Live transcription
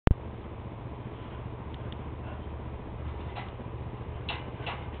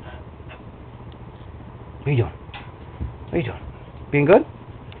What are you doing? What are you doing? Being good?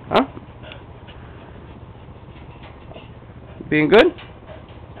 Huh? Being good?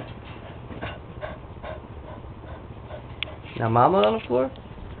 Now Mama's on the floor?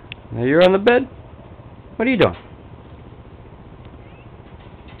 Now you're on the bed? What are you doing?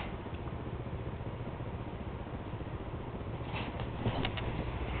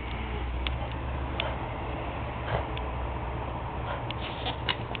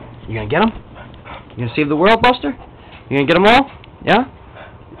 You gonna get him? You gonna save the world, Buster? You gonna get them all? Yeah?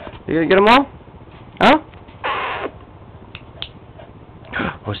 You gonna get them all? Huh?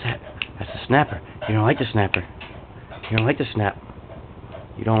 What's that? That's a snapper. You don't like the snapper. You don't like the snap.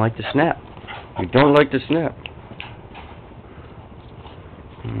 You don't like the snap. You don't like the snap.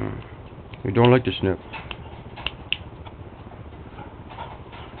 You don't like the snap.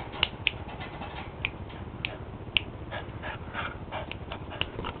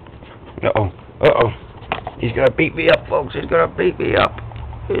 Uh-oh. Uh-oh. He's gonna beat me up, folks. He's gonna beat me up.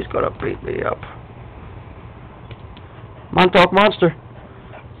 He's gonna beat me up. Montauk monster.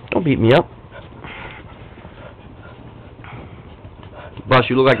 Don't beat me up. Boss,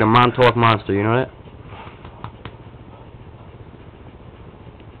 you look like the Montauk monster, you know that?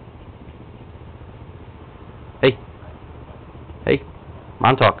 Hey. Hey.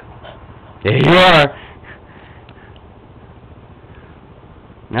 Montauk. There you are.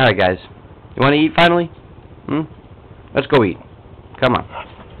 Alright, guys. You want to eat finally? Let's go eat. Come on.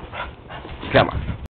 Come on.